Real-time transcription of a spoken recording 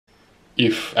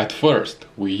If at first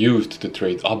we used to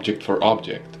trade object for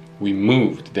object, we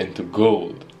moved then to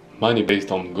gold, money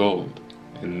based on gold,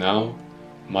 and now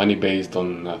money based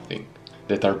on nothing,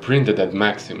 that are printed at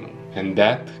maximum, and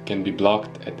that can be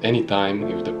blocked at any time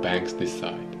if the banks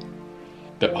decide.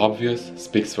 The obvious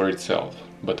speaks for itself,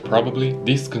 but probably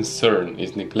this concern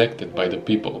is neglected by the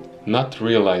people, not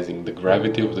realizing the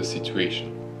gravity of the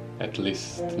situation, at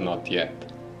least not yet.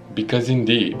 Because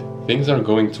indeed, things are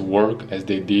going to work as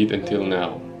they did until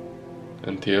now,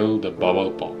 until the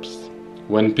bubble pops.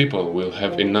 When people will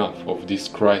have enough of this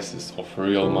crisis of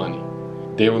real money,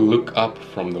 they will look up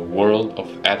from the world of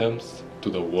atoms to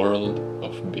the world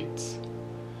of bits.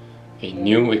 A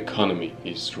new economy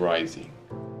is rising.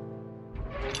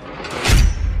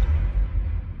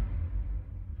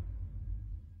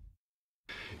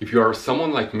 If you are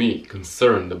someone like me,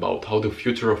 concerned about how the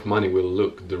future of money will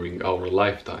look during our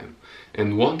lifetime,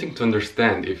 and wanting to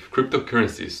understand if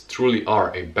cryptocurrencies truly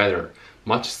are a better,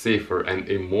 much safer and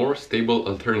a more stable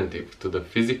alternative to the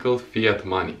physical fiat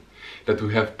money that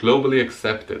we have globally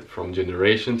accepted from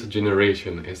generation to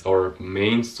generation as our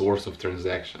main source of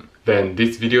transaction, then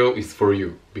this video is for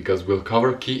you, because we'll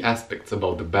cover key aspects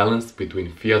about the balance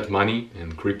between fiat money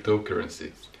and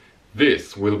cryptocurrencies.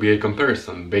 This will be a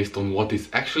comparison based on what is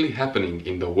actually happening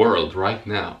in the world right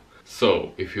now.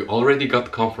 So, if you already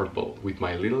got comfortable with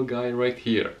my little guy right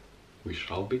here, we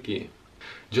shall begin.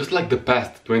 Just like the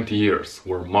past 20 years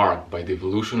were marked by the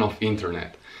evolution of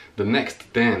internet, the next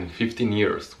 10-15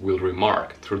 years will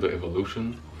remark through the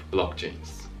evolution of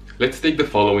blockchains. Let's take the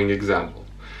following example.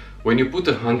 When you put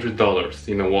 $100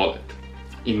 in a wallet,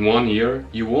 in 1 year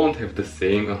you won't have the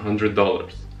same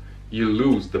 $100. You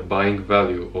lose the buying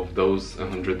value of those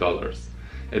 $100.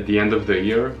 At the end of the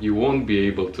year, you won't be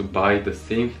able to buy the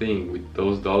same thing with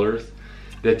those dollars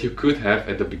that you could have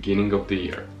at the beginning of the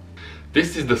year.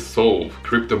 This is the solve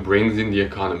crypto brings in the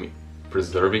economy,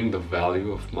 preserving the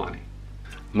value of money.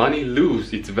 Money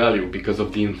loses its value because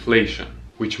of the inflation,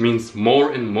 which means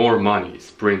more and more money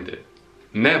is printed.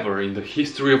 Never in the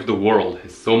history of the world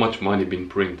has so much money been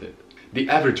printed. The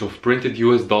average of printed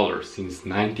US dollars since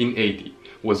 1980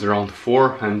 was around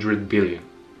 400 billion.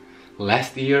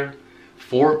 Last year,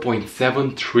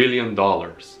 $4.7 trillion.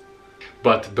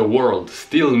 But the world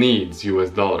still needs US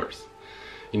dollars.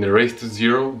 In a race to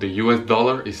zero, the US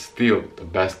dollar is still the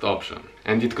best option.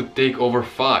 And it could take over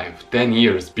 5-10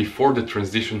 years before the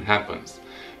transition happens,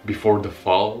 before the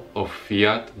fall of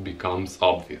fiat becomes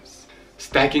obvious.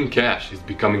 Stacking cash is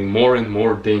becoming more and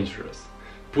more dangerous.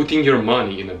 Putting your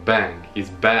money in a bank is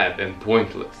bad and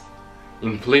pointless.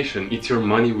 Inflation eats your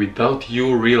money without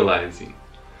you realizing.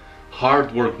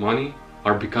 Hard work money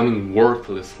are becoming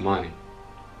worthless money.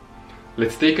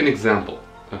 Let's take an example,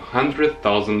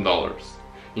 $100,000.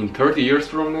 In 30 years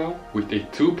from now, with a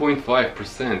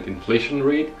 2.5% inflation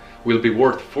rate, will be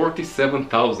worth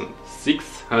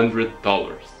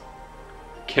 $47,600.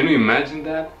 Can you imagine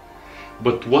that?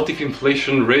 But what if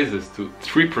inflation raises to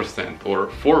 3% or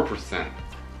 4%?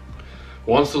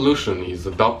 One solution is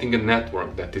adopting a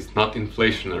network that is not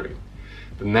inflationary.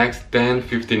 The next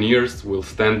 10-15 years will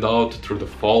stand out through the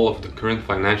fall of the current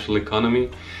financial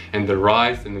economy and the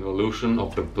rise and evolution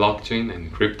of the blockchain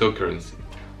and cryptocurrency.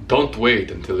 Don't wait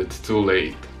until it's too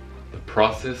late. The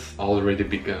process already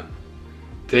begun.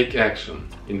 Take action,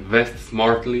 invest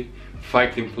smartly,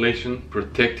 fight inflation,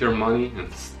 protect your money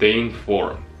and stay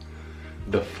informed.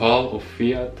 The fall of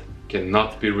fiat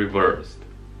cannot be reversed.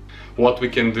 What we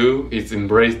can do is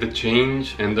embrace the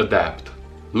change and adapt.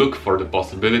 Look for the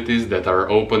possibilities that are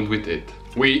opened with it.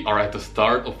 We are at the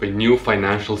start of a new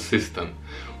financial system.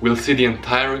 We'll see the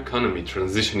entire economy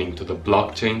transitioning to the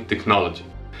blockchain technology.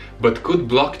 But could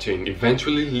blockchain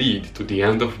eventually lead to the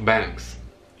end of banks?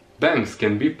 Banks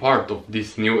can be part of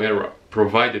this new era,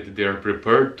 provided they are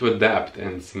prepared to adapt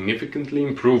and significantly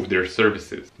improve their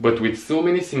services. But with so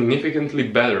many significantly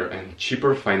better and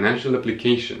cheaper financial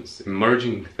applications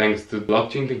emerging thanks to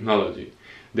blockchain technology,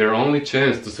 their only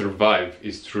chance to survive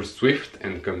is through swift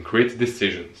and concrete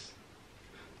decisions.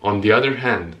 On the other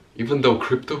hand, even though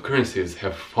cryptocurrencies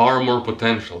have far more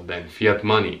potential than fiat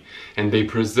money and they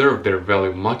preserve their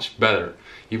value much better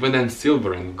even than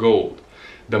silver and gold,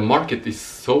 the market is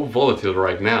so volatile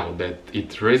right now that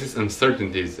it raises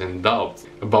uncertainties and doubts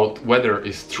about whether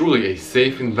it's truly a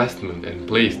safe investment and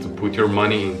place to put your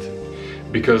money into.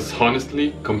 Because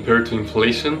honestly, compared to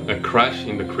inflation, a crash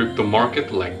in the crypto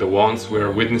market like the ones we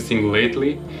are witnessing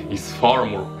lately is far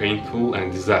more painful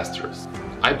and disastrous.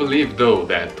 I believe though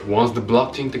that once the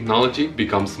blockchain technology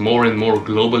becomes more and more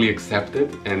globally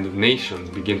accepted and nations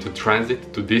begin to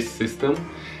transit to this system,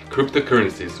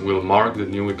 cryptocurrencies will mark the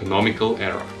new economical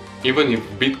era. Even if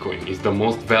Bitcoin is the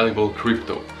most valuable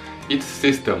crypto, its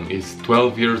system is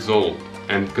 12 years old,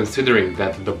 and considering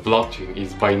that the blockchain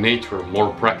is by nature more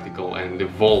practical and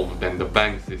evolved than the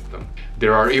bank system,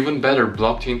 there are even better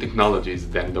blockchain technologies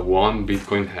than the one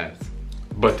Bitcoin has.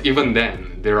 But even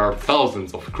then, there are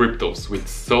thousands of cryptos with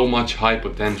so much high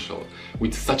potential,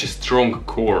 with such a strong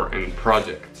core and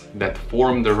projects that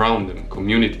formed around them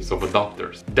communities of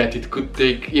adopters, that it could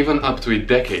take even up to a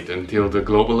decade until the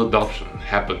global adoption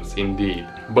happens indeed.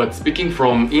 But speaking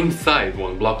from inside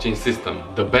one blockchain system,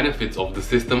 the benefits of the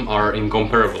system are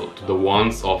incomparable to the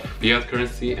ones of fiat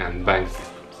currency and bank systems.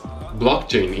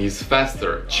 Blockchain is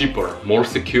faster, cheaper, more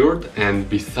secured, and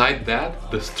beside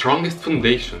that, the strongest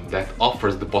foundation that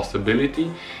offers the possibility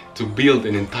to build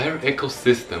an entire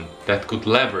ecosystem that could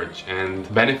leverage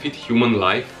and benefit human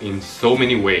life in so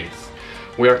many ways.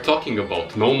 We are talking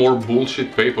about no more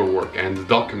bullshit paperwork and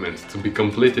documents to be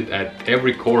completed at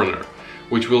every corner,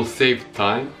 which will save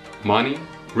time, money,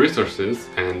 resources,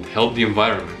 and help the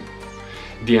environment.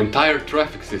 The entire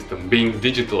traffic system being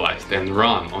digitalized and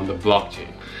run on the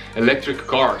blockchain. Electric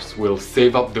cars will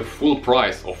save up the full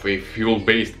price of a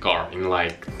fuel-based car in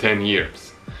like 10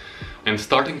 years. And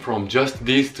starting from just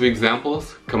these two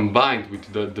examples, combined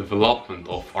with the development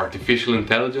of artificial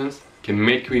intelligence, can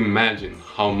make you imagine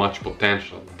how much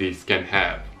potential this can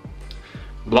have.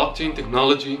 Blockchain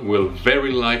technology will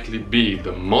very likely be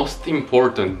the most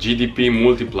important GDP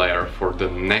multiplier for the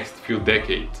next few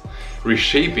decades,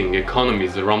 reshaping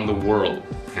economies around the world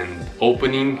and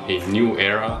opening a new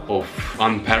era of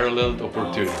unparalleled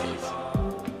opportunities.